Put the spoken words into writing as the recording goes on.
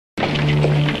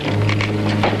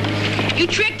You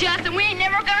tricked us, and we ain't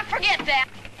never gonna forget that.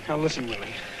 Now listen,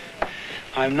 Willie.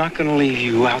 I'm not gonna leave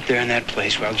you out there in that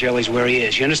place while Jelly's where he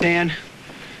is. You understand?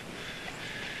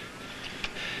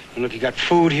 And look, you got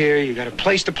food here. You got a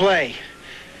place to play.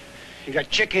 You got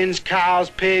chickens, cows,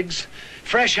 pigs,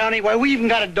 fresh honey. Why, we even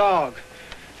got a dog.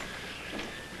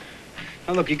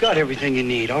 Now look, you got everything you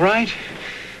need, all right?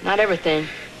 Not everything.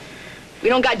 We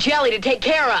don't got Jelly to take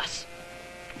care of us.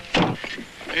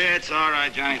 It's all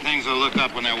right, Johnny. Things will look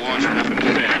up when they're washed up and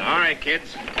fed. All right,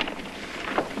 kids.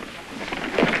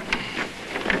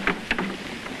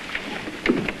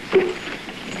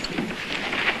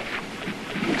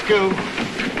 Let's go.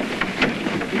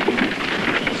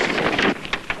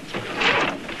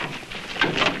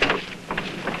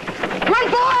 Run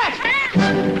for it!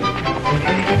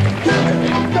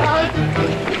 Come on,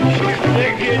 Goose!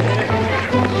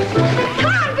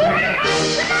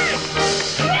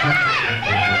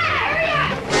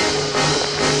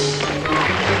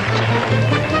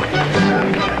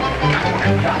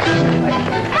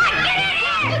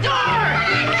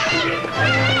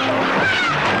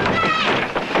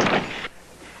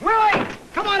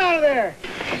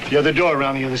 The other door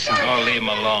around the other side. Oh, leave them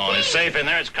alone. It's safe in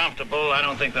there. It's comfortable. I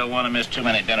don't think they'll want to miss too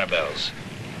many dinner bells.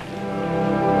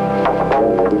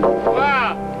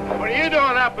 Wow, what are you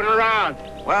doing up and around?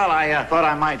 Well, I thought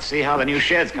I might see how the new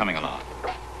shed's coming along.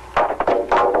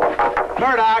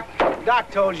 Murdoch, Doc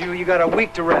told you you got a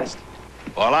week to rest.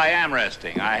 Well, I am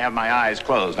resting. I have my eyes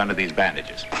closed under these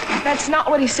bandages. That's not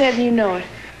what he said, and you know it.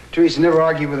 Teresa, never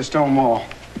argue with a stone wall,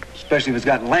 especially if it's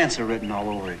got Lancer written all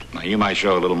over it. Now, you might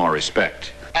show a little more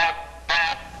respect.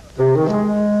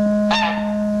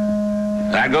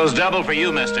 That goes double for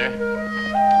you, mister.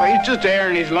 Well, he's just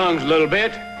airing his lungs a little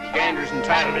bit. Gander's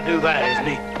entitled to do that, isn't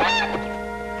he?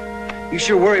 You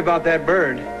sure worry about that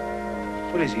bird.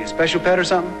 What is he, a special pet or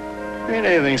something? Ain't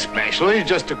anything special. He's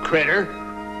just a critter.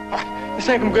 You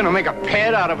think I'm gonna make a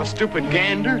pet out of a stupid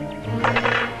gander?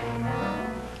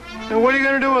 And what are you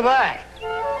gonna do with that?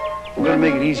 We're gonna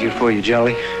make it easier for you,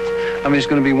 Jelly. I mean, it's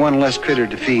gonna be one less critter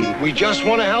to feed. We just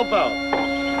want to help out.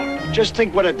 Just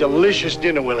think what a delicious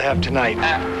dinner we'll have tonight.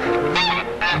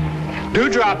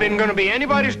 Dewdrop isn't gonna be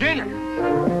anybody's dinner.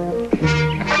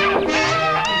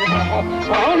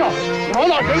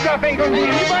 Hold on. Dewdrop ain't gonna be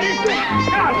anybody's dinner.